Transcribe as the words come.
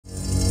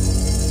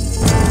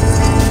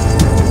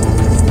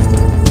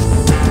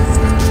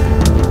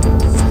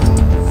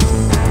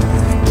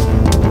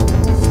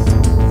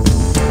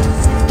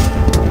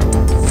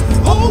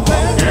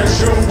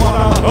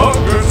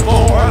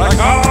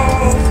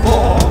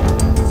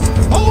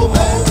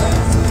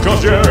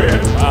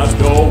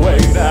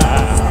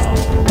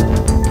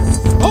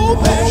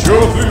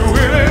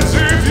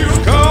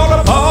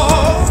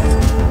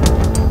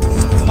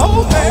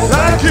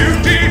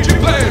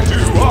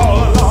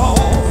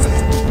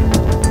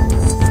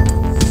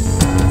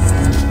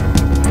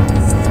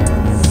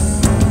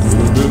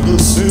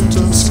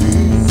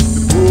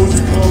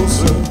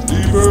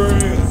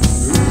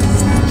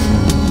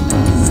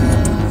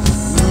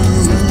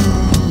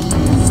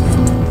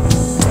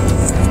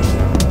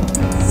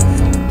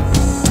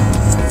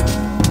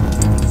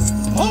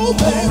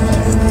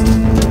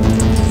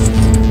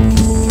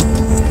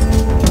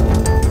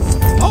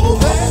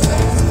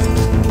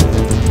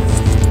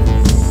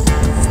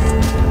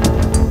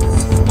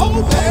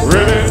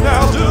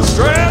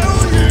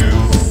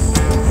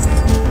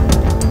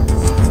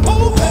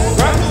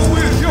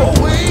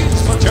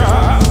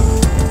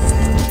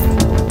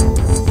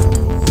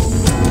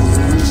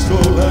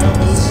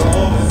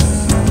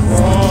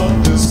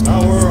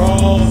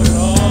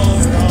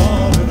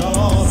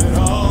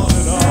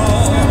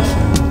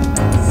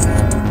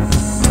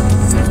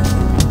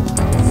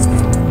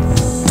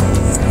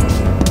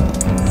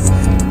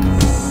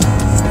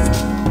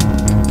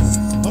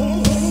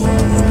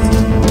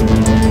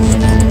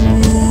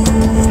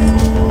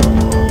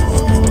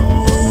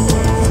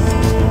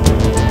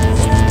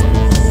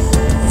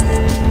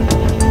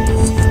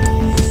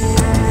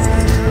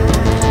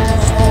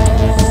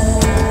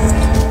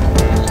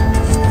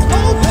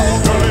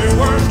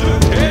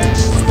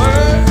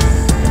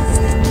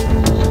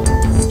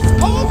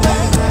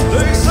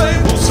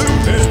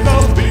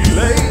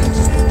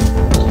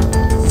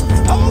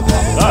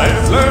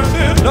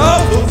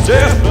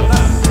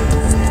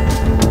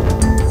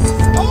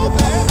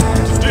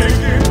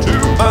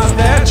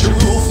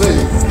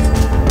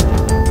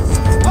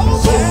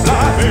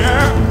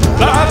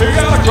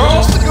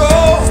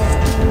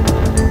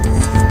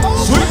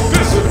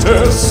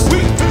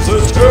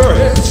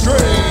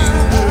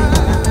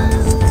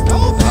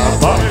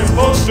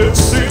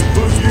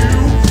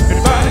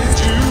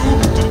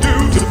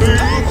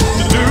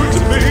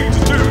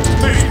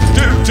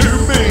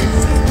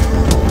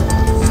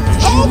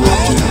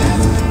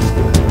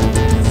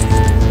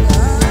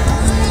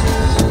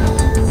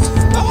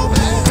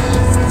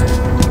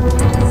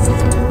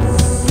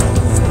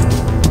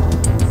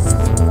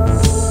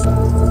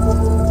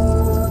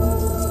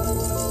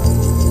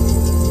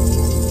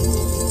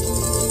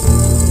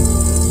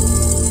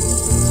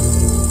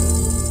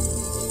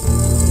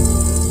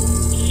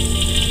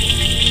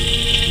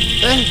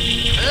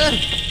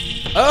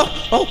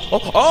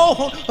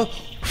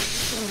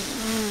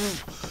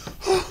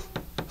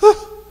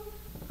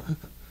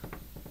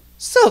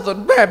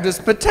Southern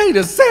Baptist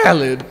potato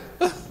salad.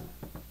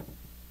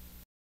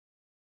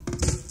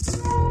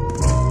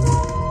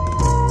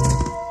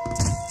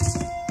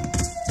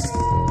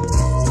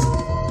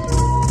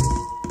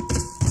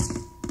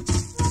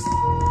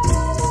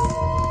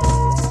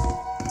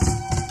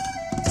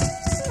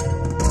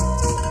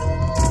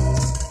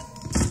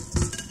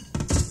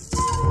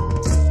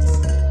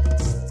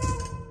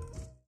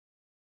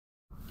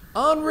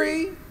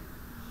 Henri,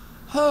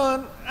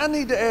 hon, I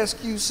need to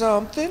ask you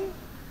something.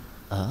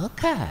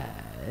 Okay.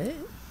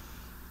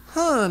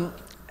 Hon,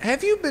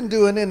 have you been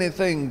doing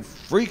anything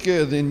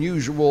freakier than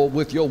usual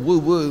with your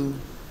woo-woo?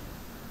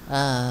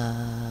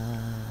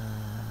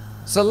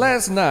 So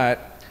last night,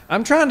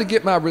 I'm trying to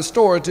get my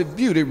restorative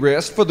beauty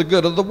rest for the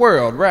good of the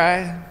world,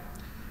 right?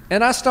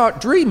 And I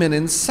start dreaming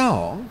in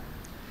song.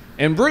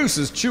 And Bruce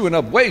is chewing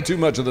up way too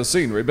much of the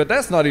scenery, but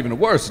that's not even the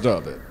worst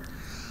of it.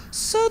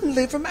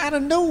 Suddenly, from out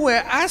of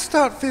nowhere, I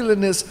start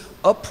feeling this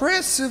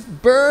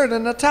oppressive burden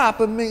on the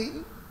top of me.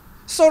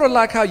 Sort of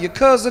like how your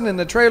cousin in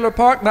the trailer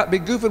park might be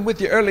goofing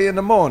with you early in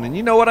the morning.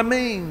 You know what I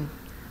mean?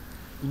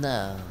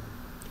 No.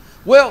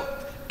 Well,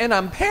 and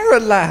I'm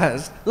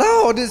paralyzed.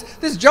 Lord,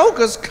 this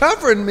joker's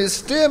covering me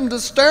stem to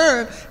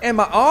stern, and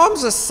my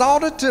arms are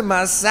soldered to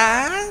my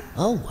side.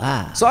 Oh,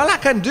 wow. So all I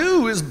can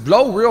do is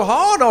blow real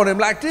hard on him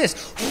like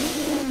this.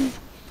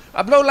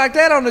 I blow like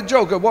that on the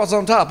joker, what's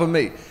on top of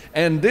me.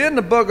 And then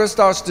the bugger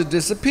starts to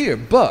disappear.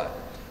 But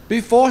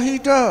before he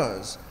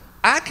does,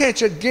 I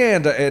catch a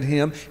gander at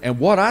him, and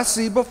what I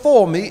see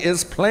before me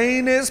is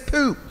plain as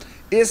poop.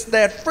 It's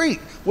that freak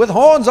with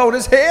horns on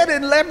his head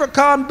and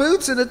leprechaun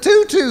boots and a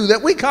tutu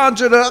that we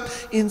conjured up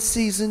in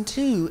season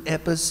 2,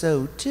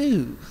 episode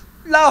 2.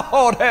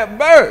 Lord have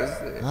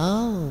mercy.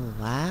 Oh,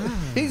 wow.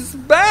 He's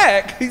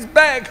back,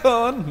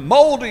 hon,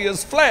 moldy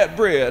as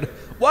flatbread.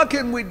 What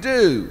can we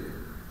do?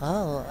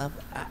 Oh,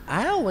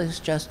 I always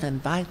just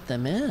invite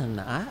them in.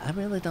 I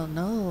really don't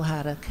know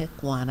how to kick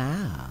one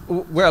out.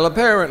 Well,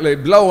 apparently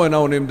blowing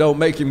on him don't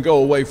make him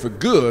go away for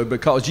good,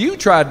 because you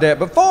tried that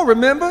before,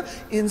 remember?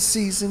 In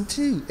season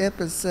 2,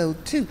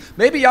 episode 2.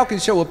 Maybe y'all can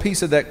show a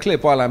piece of that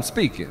clip while I'm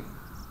speaking.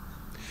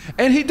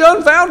 And he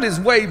done found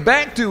his way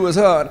back to us,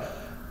 hon.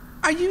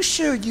 Are you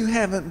sure you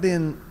haven't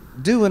been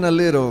doing a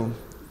little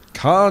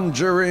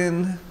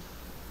conjuring?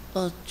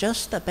 Well,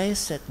 just the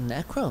basic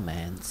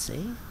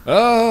necromancy.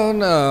 Oh,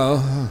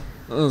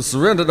 no.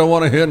 Surrenda don't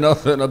want to hear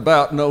nothing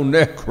about no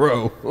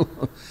necro.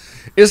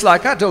 It's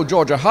like I told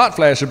Georgia Hot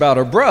Flash about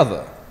her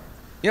brother.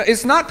 You know,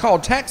 it's not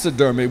called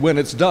taxidermy when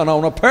it's done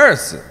on a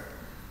person.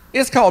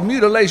 It's called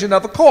mutilation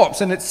of a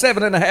corpse, and it's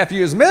 7.5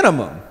 years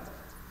minimum.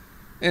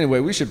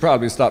 Anyway, we should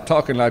probably stop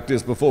talking like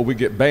this before we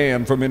get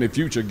banned from any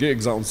future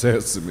gigs on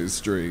Sesame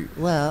Street.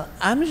 Well,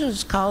 I'm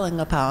just calling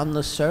upon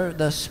the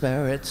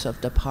spirits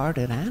of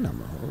departed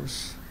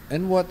animals.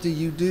 And what do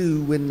you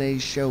do when they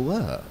show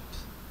up?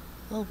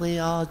 Well, we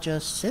all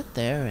just sit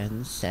there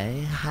and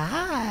say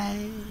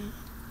hi.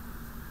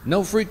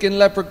 No freaking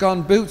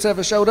leprechaun boots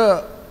ever showed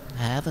up?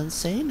 Haven't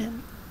seen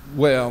him.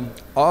 Well,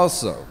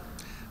 also,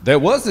 there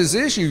was this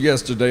issue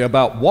yesterday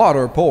about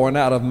water pouring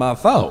out of my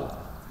phone,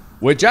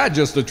 which I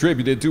just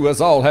attributed to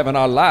us all having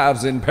our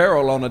lives in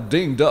peril on a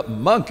dinged-up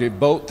monkey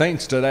boat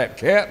thanks to that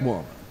cat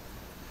woman.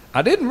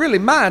 I didn't really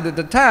mind at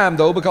the time,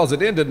 though, because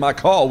it ended my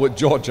call with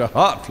Georgia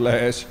Hot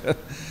Flash.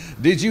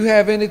 Did you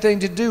have anything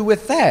to do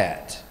with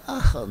that?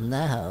 Oh,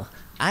 no.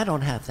 I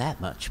don't have that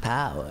much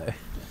power.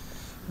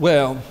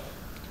 Well,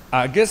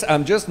 I guess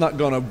I'm just not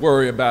going to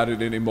worry about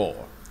it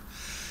anymore.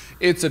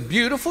 It's a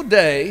beautiful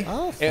day.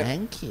 Oh,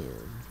 thank you.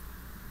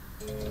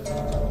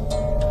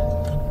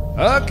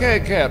 Okay,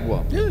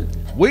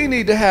 Catwoman. We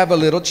need to have a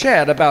little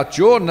chat about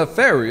your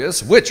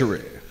nefarious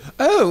witchery.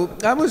 Oh,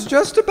 I was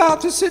just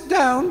about to sit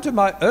down to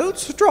my oat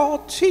straw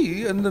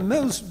tea and the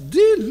most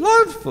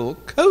delightful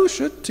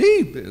kosher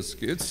tea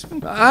biscuits.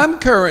 I'm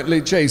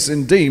currently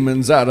chasing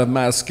demons out of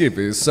my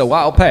skivvies, so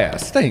I'll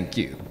pass, thank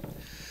you.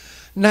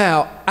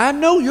 Now, I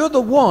know you're the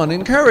one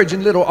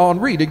encouraging little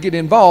Henri to get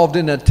involved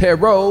in the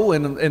tarot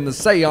and the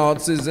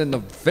seances and the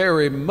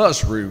fairy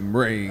mushroom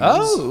rings.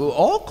 Oh,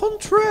 au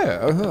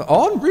contraire.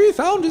 Henri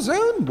found his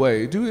own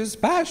way to his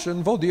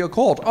passion for the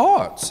occult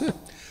arts.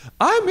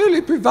 I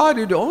merely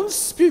provided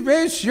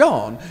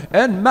inspiration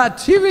and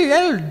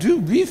matériel de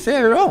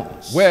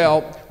référence.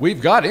 Well,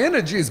 we've got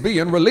energies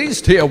being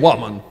released here,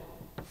 woman.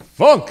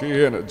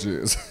 Funky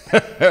energies.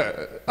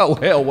 Oh,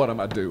 hell, what am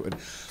I doing?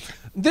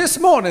 This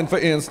morning, for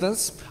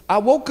instance, I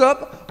woke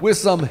up with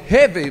some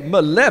heavy,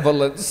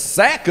 malevolent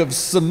sack of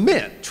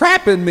cement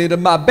trapping me to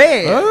my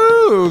bed.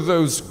 Oh,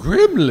 those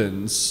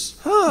gremlins.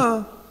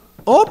 Huh.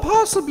 Or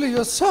possibly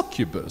a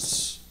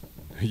succubus.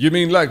 You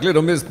mean like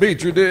little Miss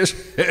Petri dish?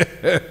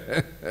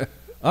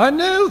 I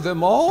know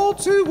them all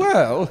too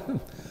well.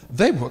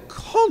 They were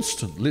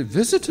constantly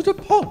visited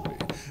upon me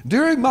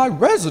during my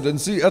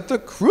residency at the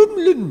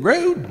Crumlin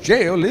Road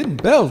Jail in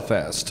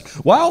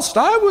Belfast, whilst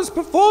I was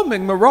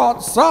performing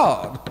Marat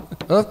Sard.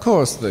 Of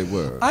course they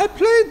were. I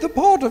played the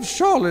part of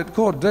Charlotte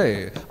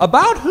Corday,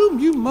 about whom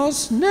you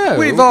must know.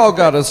 We've all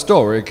got a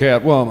story,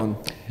 Catwoman.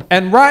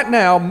 And right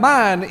now,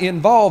 mine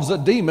involves a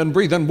demon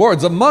breathing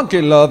words of monkey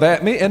love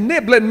at me and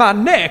nibbling my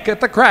neck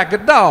at the crack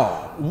of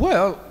dawn.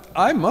 Well,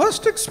 I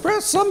must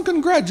express some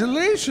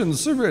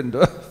congratulations,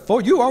 Surrenda,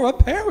 for you are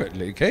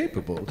apparently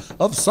capable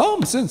of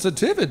some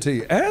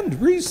sensitivity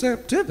and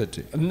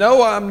receptivity.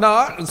 No, I'm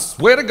not. I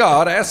swear to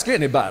God, ask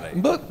anybody.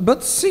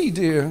 But see,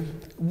 dear,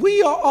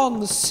 we are on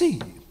the sea.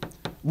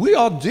 We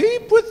are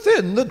deep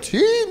within the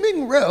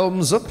teeming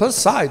realms of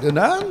Poseidon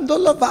and the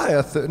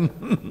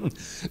Leviathan.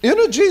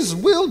 Energies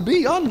will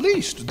be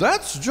unleashed.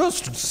 That's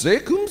just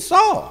c'est comme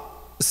ça.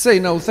 Say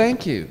no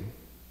thank you.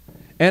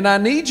 And I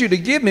need you to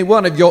give me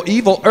one of your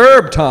evil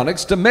herb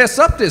tonics to mess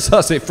up this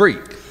hussy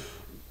freak.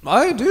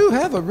 I do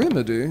have a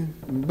remedy,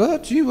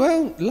 but you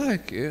won't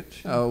like it.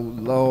 Oh,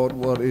 Lord,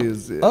 what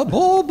is it? A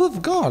bulb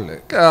of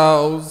garlic.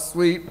 Oh,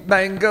 sweet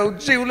mango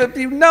julep,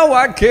 you know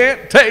I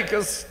can't take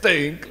a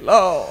stink,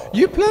 Lord.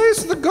 You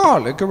place the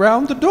garlic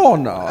around the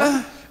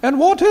doorknob, and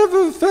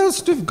whatever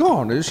festive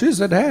garnish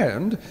is at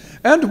hand,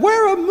 and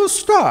wear a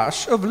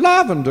moustache of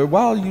lavender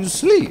while you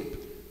sleep.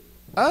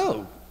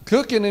 Oh,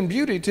 cooking and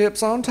beauty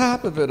tips on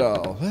top of it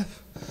all.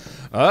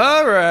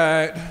 All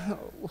right.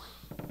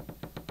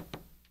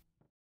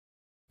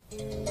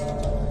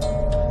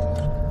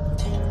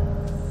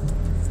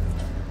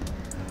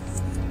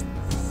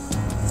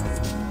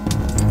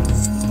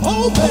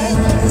 Oh,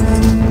 baby.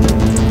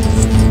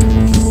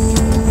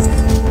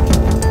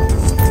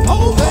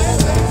 Oh,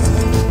 baby.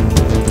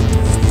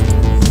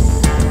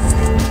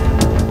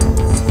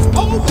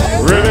 Oh,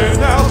 baby. Ready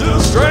now to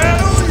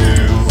straddle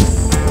you.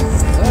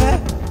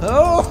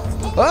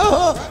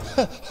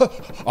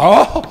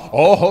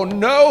 Oh,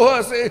 no,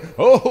 hussy.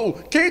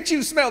 Oh, can't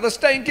you smell the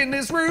stank in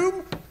this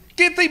room?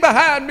 Get thee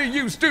behind me,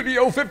 you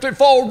Studio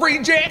 54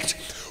 reject.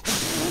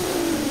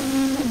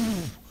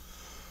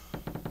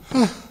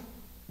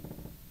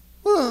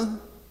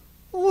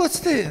 What's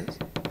this?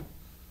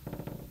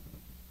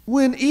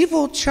 When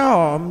evil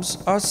charms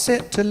are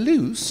set to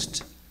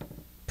loosed,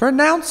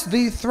 pronounce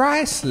thee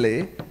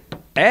thricely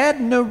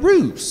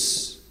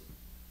Adnerrus.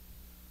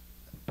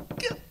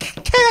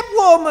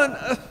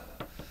 Catwoman!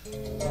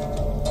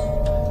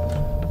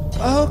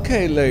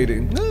 Okay,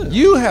 lady,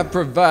 you have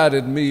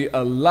provided me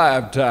a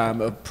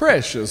lifetime of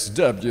precious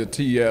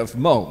WTF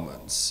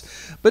moments.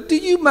 But do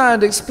you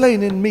mind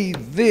explaining me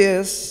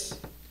this?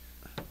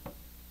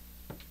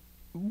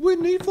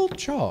 When evil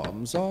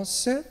charms are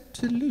set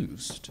to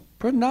loosed,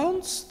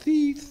 pronounce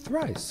thee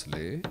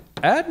thricely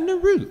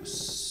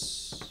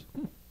Adnerrus.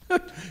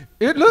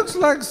 It looks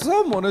like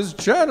someone is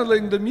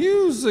channeling the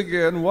muse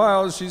again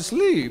while she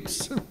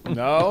sleeps.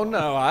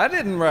 No, I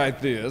didn't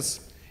write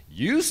this.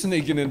 You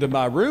sneaking into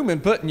my room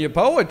and putting your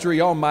poetry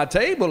on my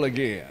table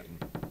again.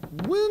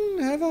 When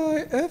have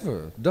I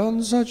ever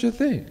done such a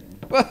thing?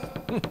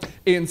 Well,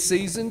 in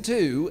Season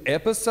 2,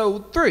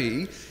 Episode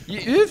 3,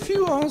 if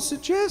you are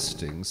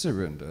suggesting,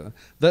 Surrenda,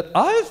 that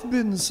I've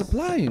been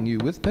supplying you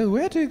with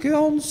poetic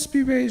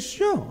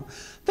inspiration,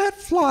 that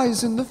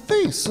flies in the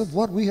face of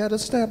what we had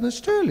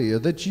established earlier,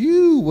 that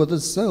you were the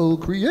sole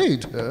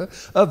creator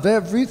of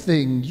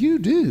everything you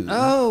do.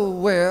 Oh,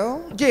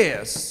 well,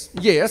 yes,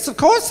 of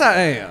course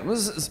I am.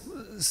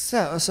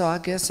 So I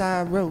guess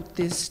I wrote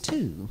this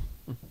too.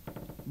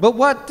 But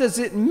what does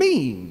it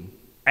mean?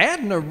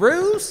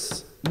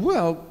 Adnerrus?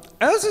 Well,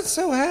 as it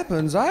so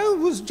happens, I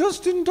was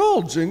just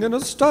indulging in a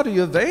study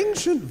of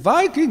ancient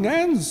Viking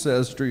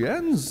ancestry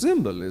and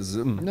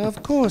symbolism.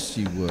 Of course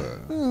you were.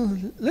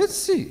 Let's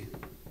see.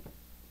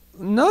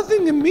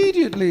 Nothing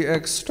immediately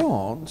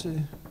extant.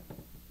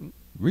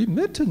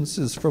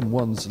 Remittances from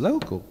one's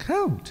local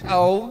county.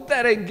 Oh,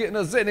 that ain't getting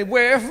us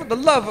anywhere, for the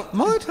love of...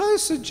 Might I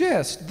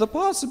suggest the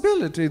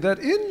possibility that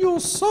in your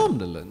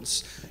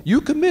somnolence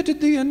you committed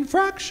the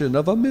infraction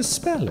of a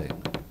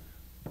misspelling?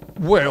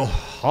 Well,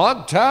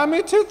 hog tie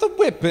me to the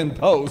whipping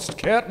post,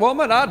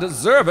 Catwoman. I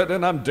deserve it,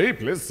 and I'm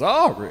deeply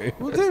sorry.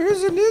 Well, there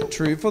is an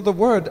entry for the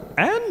word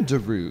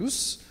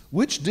Adnerrus,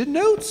 which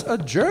denotes a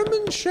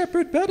German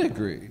Shepherd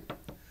pedigree.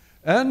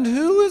 And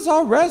who is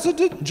our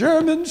resident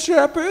German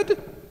Shepherd?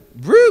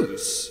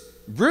 Bruce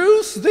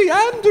the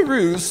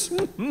Adnerrus.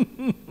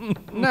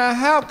 Now,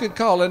 how could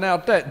calling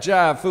out that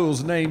jive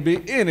fool's name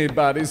be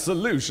anybody's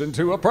solution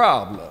to a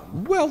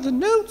problem? Well, the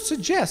note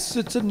suggests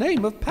it's a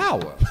name of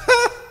power.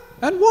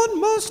 And one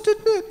must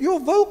admit your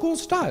vocal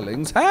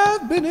stylings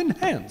have been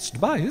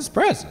enhanced by his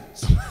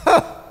presence.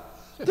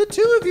 The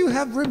two of you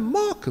have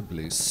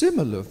remarkably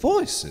similar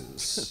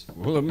voices.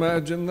 Well,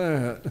 imagine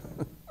that.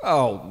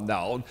 Oh,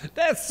 no,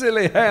 that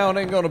silly hound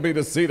ain't gonna be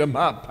the seat of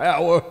my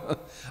power.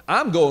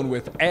 I'm going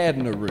with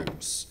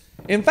Adnerrus.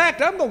 In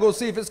fact, I'm gonna go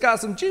see if it's got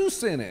some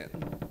juice in it.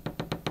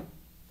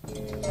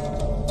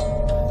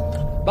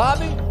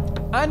 Bobby,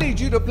 I need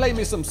you to play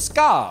me some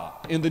ska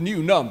in the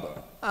new number.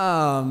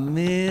 Oh,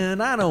 man,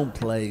 I don't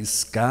play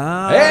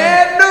ska.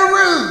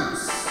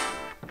 Adnerrus!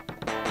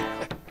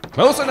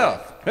 Close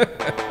enough.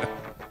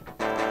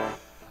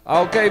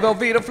 Okay,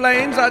 Velveeta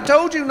Flames, I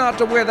told you not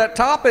to wear that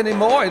top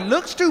anymore. It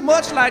looks too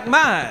much like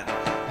mine.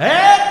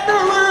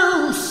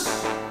 Adnerrus!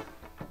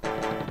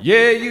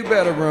 Yeah, you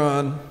better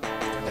run.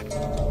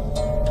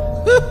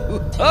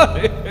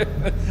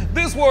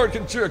 This word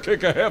can sure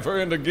kick a heifer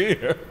into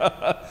gear.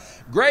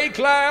 Gray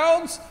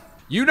clouds,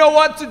 you know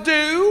what to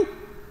do.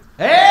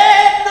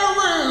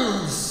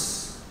 Adnerrus!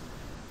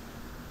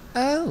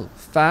 Oh,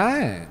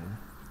 Fine.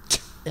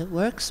 it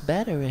works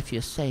better if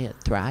you say it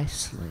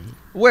thricely.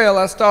 Well,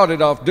 I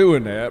started off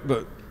doing that,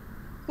 but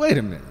wait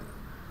a minute.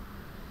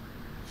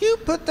 You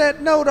put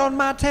that note on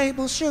my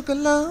table, Sugar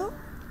Lump?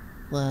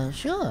 Well,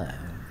 sure.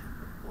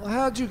 Well,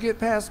 how'd you get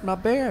past my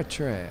bear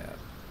trap?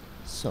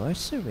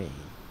 Sorcery.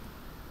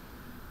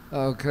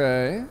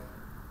 Okay.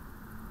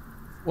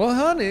 Well,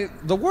 honey,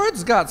 the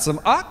word's got some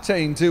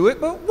octane to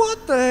it, but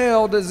what the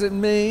hell does it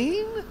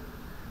mean?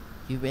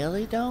 You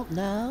really don't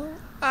know?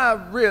 I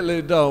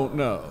really don't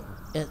know.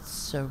 It's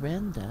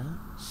Surrenda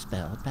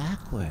spelled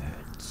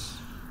backwards.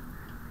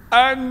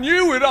 I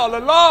knew it all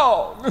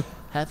along.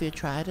 Have you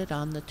tried it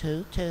on the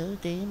tutu,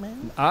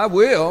 demon? I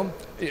will.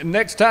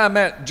 Next time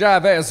that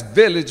jive-ass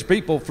village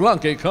people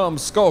flunky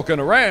comes skulking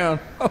around.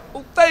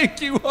 Oh,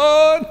 thank you,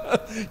 hon.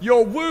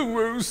 Your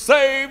woo-woo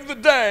saved the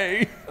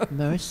day.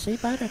 Mercy,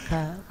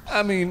 Buttercup.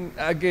 I mean,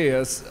 I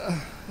guess.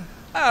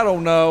 I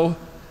don't know.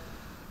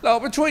 No,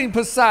 between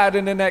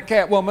Poseidon and that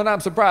Catwoman, I'm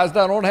surprised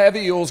I don't have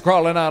eels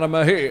crawling out of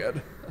my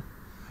head.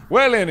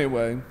 Well,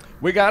 anyway,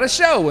 we got a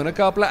show in a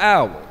couple of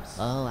hours.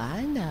 Oh,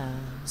 I know.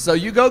 So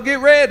you go get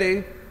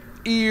ready.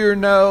 Ear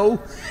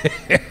no.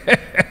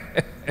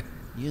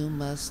 You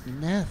must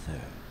never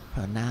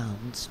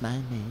pronounce my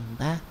name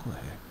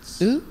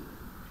backwards. Ooh,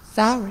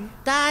 sorry.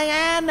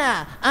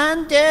 Diana,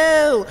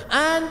 undo,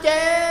 undo!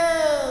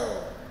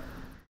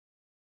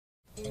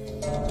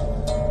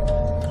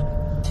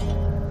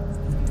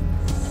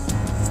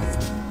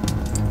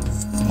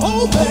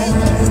 Oh,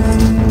 baby.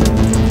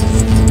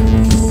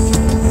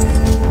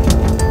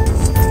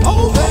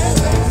 Oh, baby.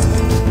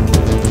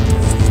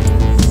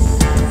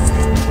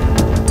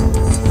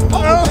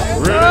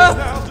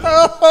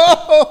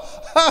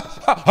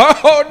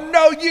 Oh,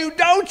 no, you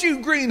don't, you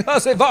green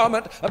hussy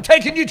varmint. I'm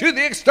taking you to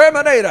the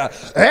exterminator.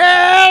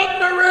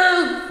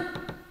 Adnerrus!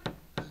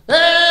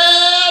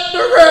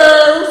 Adnerrus!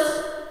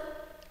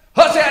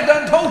 Hussy, I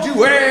done told you,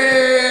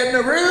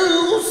 Adnerrus!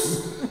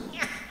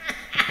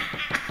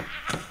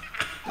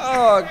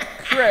 Oh,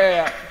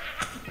 crap.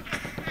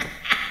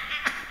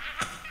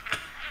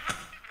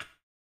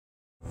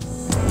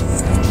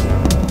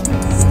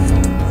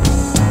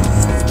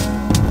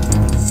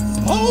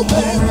 Oh,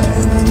 baby.